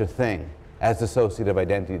is such a thing as dissociative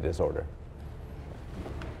identity disorder.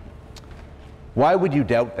 Why would you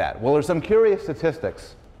doubt that? Well, there's some curious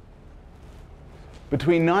statistics.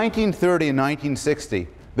 Between 1930 and 1960,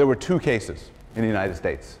 there were 2 cases in the United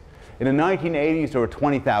States. In the 1980s, there were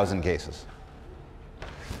 20,000 cases.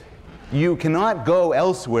 You cannot go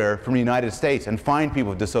elsewhere from the United States and find people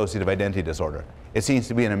with dissociative identity disorder. It seems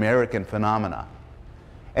to be an American phenomena.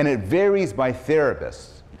 And it varies by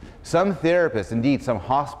therapists. Some therapists, indeed some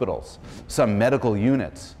hospitals, some medical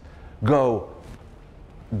units, go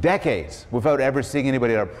decades without ever seeing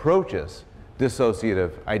anybody that approaches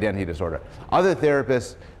dissociative identity disorder. Other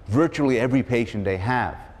therapists, virtually every patient they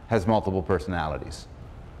have has multiple personalities.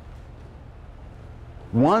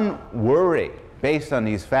 One worry based on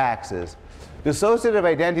these facts is dissociative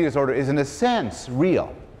identity disorder is in a sense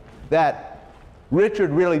real. That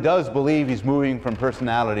Richard really does believe he's moving from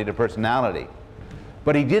personality to personality.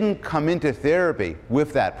 But he didn't come into therapy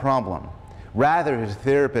with that problem. Rather, his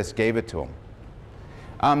therapist gave it to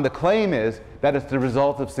him. The claim is that it's the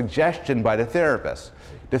result of suggestion by the therapist.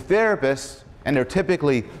 The therapists, and they're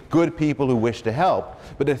typically good people who wish to help,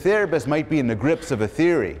 but the therapist might be in the grips of a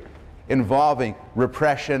theory involving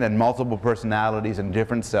repression and multiple personalities in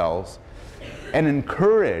different selves, and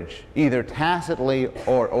encourage, either tacitly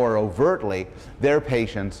or overtly, their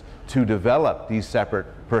patients to develop these separate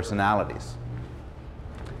personalities.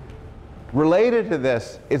 Related to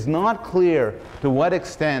this, it's not clear to what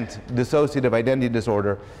extent dissociative identity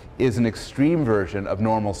disorder is an extreme version of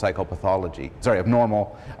normal psychopathology, of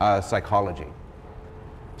normal psychology.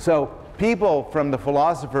 So people from the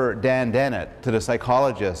philosopher Dan Dennett to the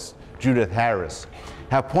psychologist Judith Harris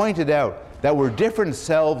have pointed out that we're different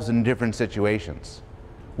selves in different situations.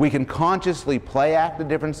 We can consciously play act the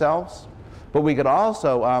different selves, but we could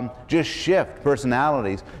also just shift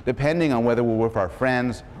personalities depending on whether we're with our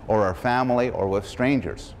friends or our family or with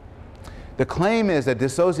strangers. The claim is that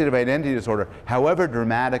dissociative identity disorder, however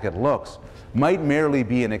dramatic it looks, might merely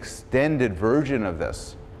be an extended version of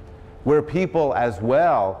this, where people as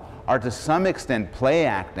well are to some extent play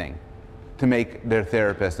acting to make their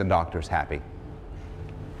therapists and doctors happy.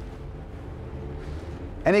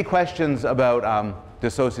 Any questions about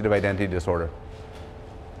dissociative identity disorder?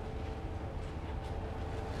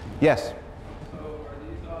 Yes? So are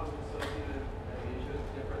these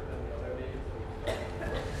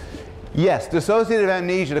Yes, dissociative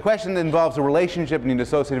amnesia. The question involves a relationship between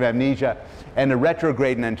dissociative amnesia and the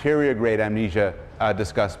retrograde and anterior grade amnesia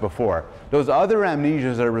discussed before. Those other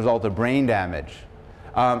amnesias are a result of brain damage.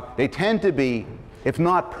 They tend to be, if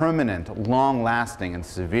not permanent, long-lasting and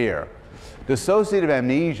severe. Dissociative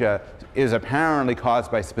amnesia is apparently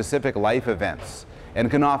caused by specific life events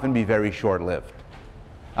and can often be very short-lived.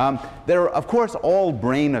 They're, of course, all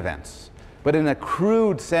brain events. But in a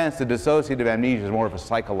crude sense, the dissociative amnesia is more of a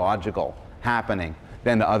psychological happening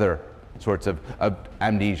than the other sorts of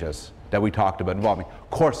amnesias that we talked about, involving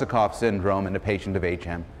Korsakoff syndrome in a patient of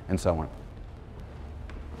HM and so on.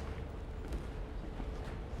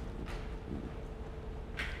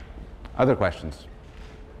 Other questions?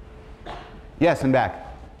 Yes, and back.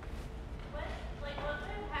 What would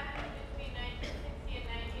have happened between 1960 and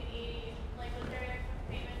 1980? Like, was there some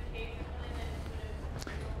famous case or something that would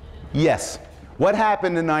have? Yes. What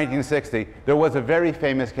happened in 1960? There was a very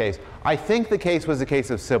famous case. I think the case was the case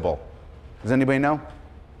of Sybil. Does anybody know?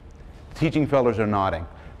 Teaching fellows are nodding.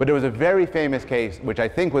 But there was a very famous case, which I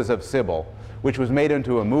think was of Sybil, which was made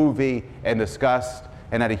into a movie and discussed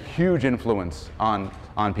and had a huge influence on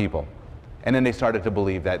people. And then they started to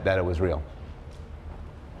believe that it was real.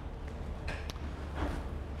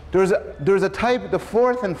 There's a type, the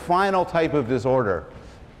fourth and final type of disorder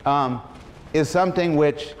is something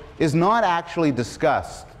which is not actually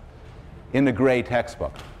discussed in the Gray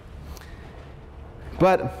textbook.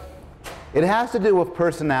 But it has to do with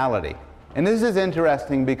personality. And this is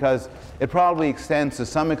interesting because it probably extends to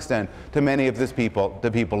some extent to many of the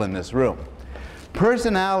people in this room.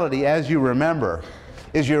 Personality, as you remember,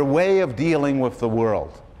 is your way of dealing with the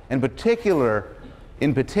world. In particular,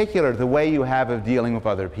 the way you have of dealing with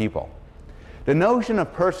other people. The notion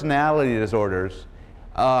of personality disorders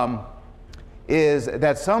is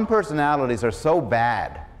that some personalities are so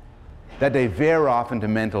bad that they veer off into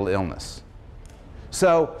mental illness.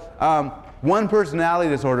 So one personality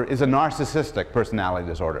disorder is a narcissistic personality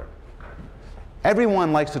disorder.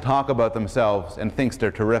 Everyone likes to talk about themselves and thinks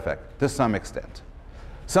they're terrific to some extent.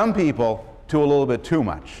 Some people to a little bit too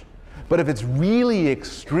much. But if it's really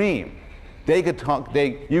extreme, you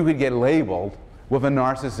could get labeled with a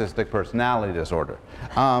narcissistic personality disorder.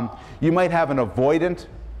 You might have an avoidant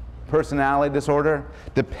personality disorder,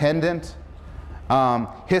 dependent,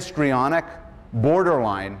 histrionic,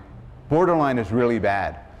 borderline. Borderline is really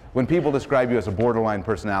bad. When people describe you as a borderline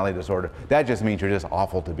personality disorder, that just means you're just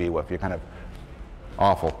awful to be with. You're kind of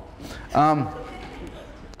awful.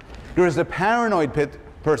 There's a paranoid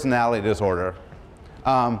personality disorder,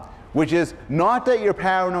 which is not that you're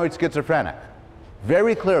paranoid schizophrenic.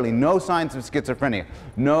 Very clearly, no signs of schizophrenia,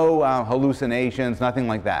 no hallucinations, nothing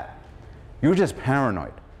like that. You're just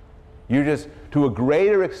paranoid. You're just, to a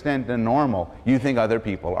greater extent than normal, you think other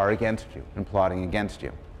people are against you and plotting against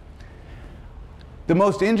you. The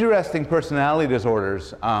most interesting personality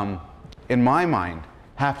disorders, in my mind,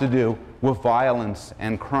 have to do with violence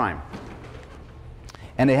and crime.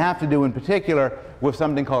 And they have to do, in particular, with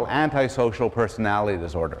something called antisocial personality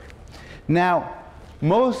disorder. Now,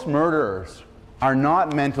 most murderers are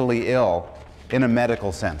not mentally ill in a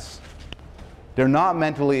medical sense. They're not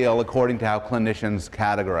mentally ill according to how clinicians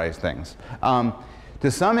categorize things. To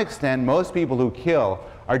some extent, most people who kill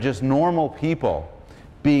are just normal people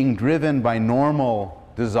being driven by normal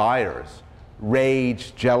desires,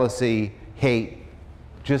 rage, jealousy, hate,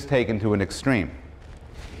 just taken to an extreme.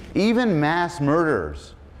 Even mass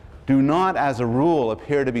murderers do not, as a rule,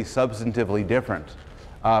 appear to be substantively different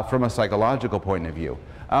from a psychological point of view.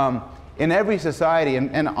 In every society,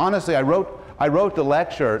 and honestly, I wrote the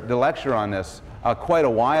lecture on this quite a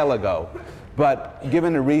while ago, but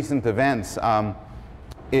given the recent events,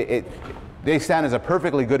 they stand as a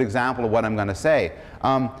perfectly good example of what I'm going to say.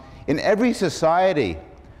 In every society,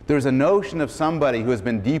 there's a notion of somebody who has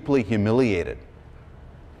been deeply humiliated,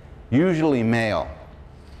 usually male.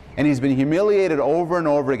 And he's been humiliated over and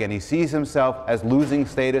over again. He sees himself as losing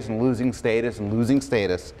status and losing status and losing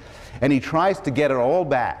status. And he tries to get it all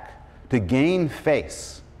back, to gain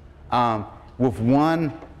face with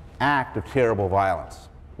one act of terrible violence,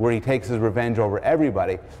 where he takes his revenge over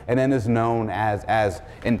everybody and then is known and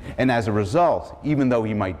as a result, even though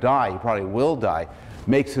he might die, he probably will die,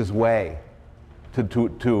 makes his way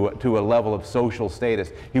to a level of social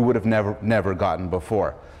status he would have never gotten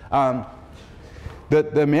before.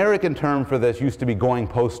 The American term for this used to be going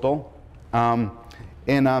postal,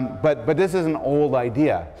 but this is an old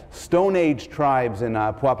idea. Stone Age tribes in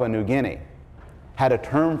Papua New Guinea had a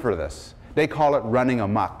term for this. They call it running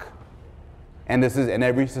amok, and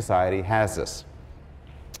every society has this.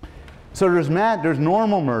 So there's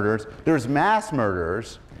normal murders, there's mass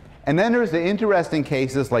murderers, And then there's the interesting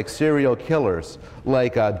cases like serial killers,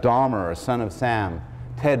 like Dahmer, or Son of Sam,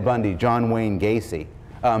 Ted Bundy, John Wayne Gacy,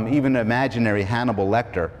 even imaginary Hannibal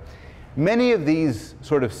Lecter. Many of these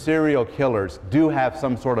sort of serial killers do have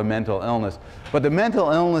some sort of mental illness, but the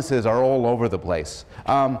mental illnesses are all over the place.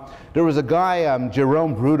 There was a guy,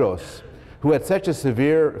 Jerome Brudos, who had such a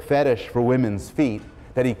severe fetish for women's feet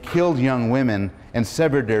that he killed young women and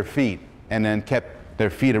severed their feet and then kept their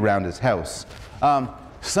feet around his house.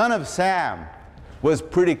 Son of Sam was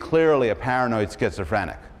pretty clearly a paranoid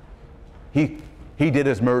schizophrenic. He did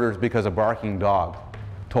his murders because a barking dog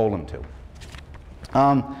told him to.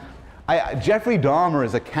 Jeffrey Dahmer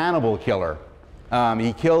is a cannibal killer.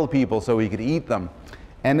 He killed people so he could eat them.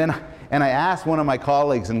 And I asked one of my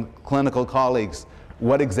colleagues and clinical colleagues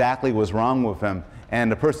what exactly was wrong with him,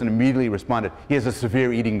 and the person immediately responded, he has a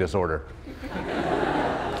severe eating disorder.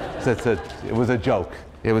 So it was a joke.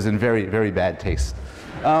 It was in very, very bad taste.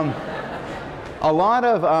 A lot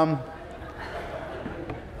of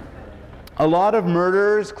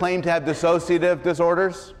murderers claim to have dissociative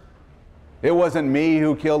disorders. It wasn't me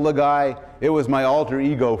who killed the guy, it was my alter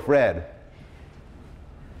ego, Fred.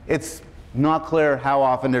 It's not clear how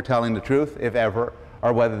often they're telling the truth, if ever,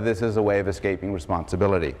 or whether this is a way of escaping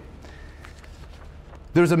responsibility.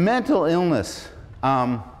 There's a mental illness.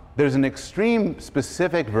 There's an extreme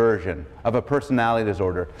specific version of a personality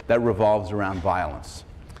disorder that revolves around violence.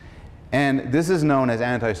 And this is known as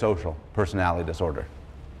antisocial personality disorder.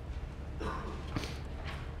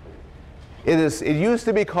 It used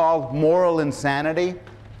to be called moral insanity.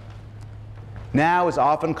 Now it's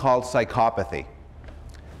often called psychopathy.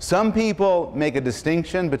 Some people make a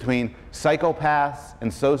distinction between psychopaths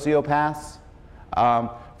and sociopaths.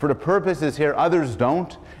 For the purposes here, others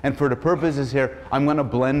don't. And for the purposes here, I'm going to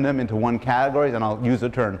blend them into one category, and I'll use the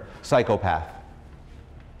term psychopath.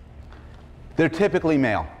 They're typically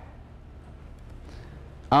male.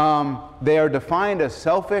 They are defined as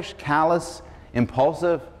selfish, callous,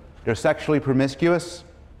 impulsive. They're sexually promiscuous.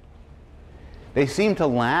 They seem to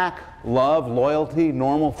lack love, loyalty,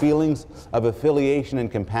 normal feelings of affiliation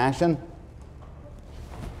and compassion.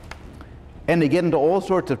 And they get into all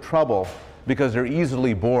sorts of trouble because they're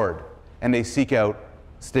easily bored and they seek out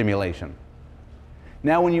stimulation.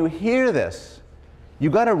 Now, when you hear this,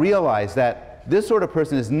 you've got to realize that this sort of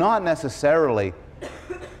person is not necessarily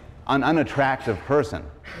an unattractive person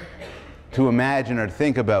to imagine or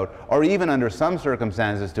think about, or even under some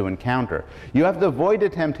circumstances to encounter. You have to avoid the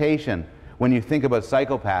temptation when you think about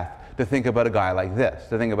psychopath to think about a guy like this,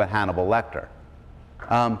 to think about Hannibal Lecter.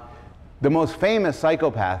 The most famous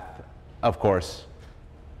psychopath, of course,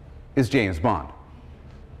 is James Bond,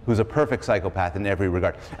 who's a perfect psychopath in every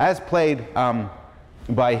regard, as played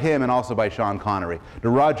by him and also by Sean Connery. The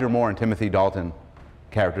Roger Moore and Timothy Dalton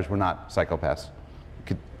characters were not psychopaths.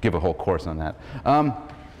 Could give a whole course on that.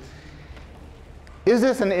 Is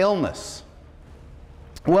this an illness?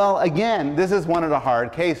 Well, again, this is one of the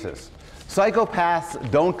hard cases.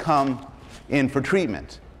 Psychopaths don't come in for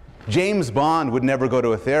treatment. James Bond would never go to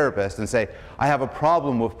a therapist and say, I have a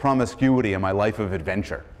problem with promiscuity in my life of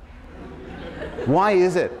adventure. Why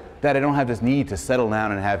is it that I don't have this need to settle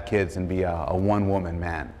down and have kids and be a one-woman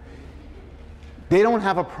man? They don't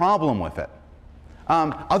have a problem with it.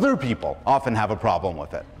 Other people often have a problem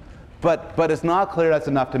with it. But it's not clear that's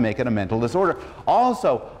enough to make it a mental disorder.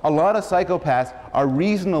 Also, a lot of psychopaths are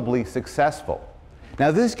reasonably successful. Now,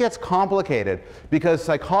 this gets complicated because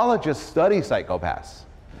psychologists study psychopaths.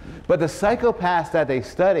 But the psychopaths that they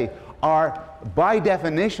study are, by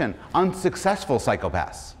definition, unsuccessful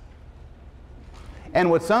psychopaths. And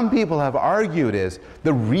what some people have argued is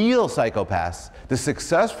the real psychopaths, the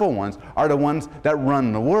successful ones, are the ones that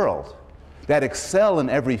run the world, that excel in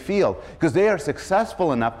every field, because they are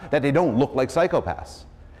successful enough that they don't look like psychopaths.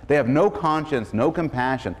 They have no conscience, no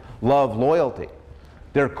compassion, love, loyalty.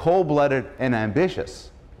 They're cold-blooded and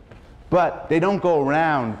ambitious. But they don't go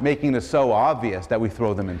around making it so obvious that we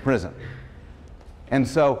throw them in prison. And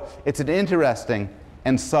so it's an interesting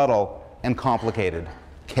and subtle and complicated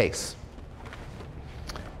case.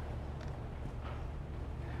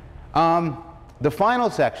 The final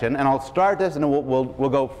section, and I'll start this, and we'll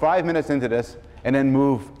go 5 minutes into this, and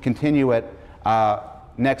then continue it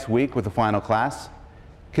next week with the final class,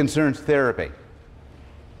 concerns therapy.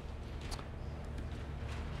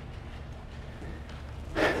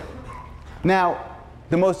 Now,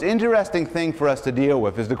 the most interesting thing for us to deal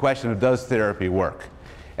with is the question of, does therapy work?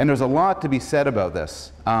 And there's a lot to be said about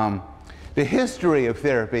this. The history of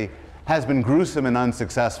therapy has been gruesome and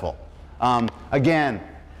unsuccessful. Again,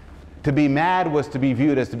 to be mad was to be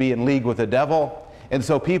viewed as to be in league with the devil, and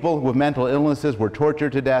so people with mental illnesses were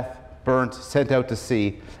tortured to death. burnt, sent out to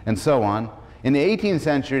sea, and so on. In the 18th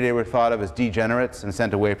century, they were thought of as degenerates and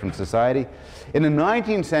sent away from society. In the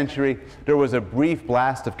 19th century, there was a brief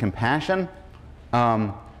blast of compassion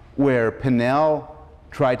where Pinnell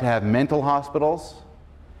tried to have mental hospitals.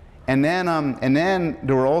 And then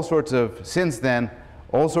there were all sorts of, since then,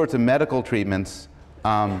 all sorts of medical treatments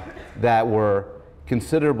that were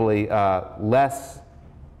considerably less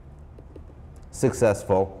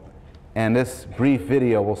successful. And this brief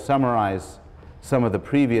video will summarize some of the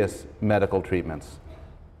previous medical treatments.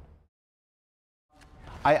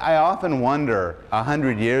 I often wonder,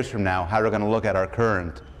 100 years from now, how they're going to look at our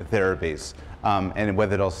current therapies and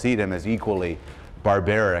whether they'll see them as equally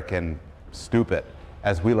barbaric and stupid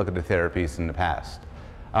as we look at the therapies in the past.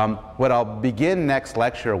 What I'll begin next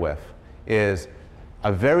lecture with is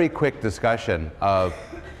a very quick discussion of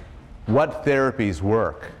what therapies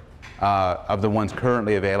work of the ones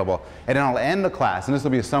currently available. And then I'll end the class, and this will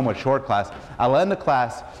be a somewhat short class, I'll end the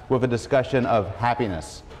class with a discussion of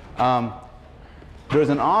happiness. There's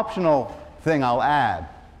an optional thing I'll add,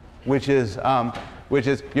 which is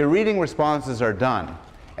your reading responses are done,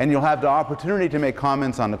 and you'll have the opportunity to make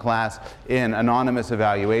comments on the class in anonymous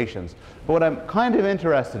evaluations. But what I'm kind of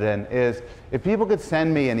interested in is if people could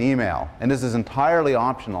send me an email, and this is entirely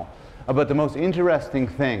optional, about the most interesting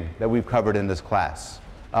thing that we've covered in this class.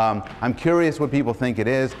 I'm curious what people think it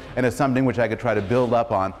is, and it's something which I could try to build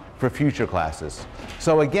up on for future classes.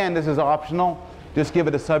 So again, this is optional. Just give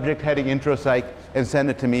it a subject heading intro psych and send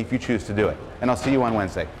it to me if you choose to do it. And I'll see you on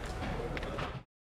Wednesday.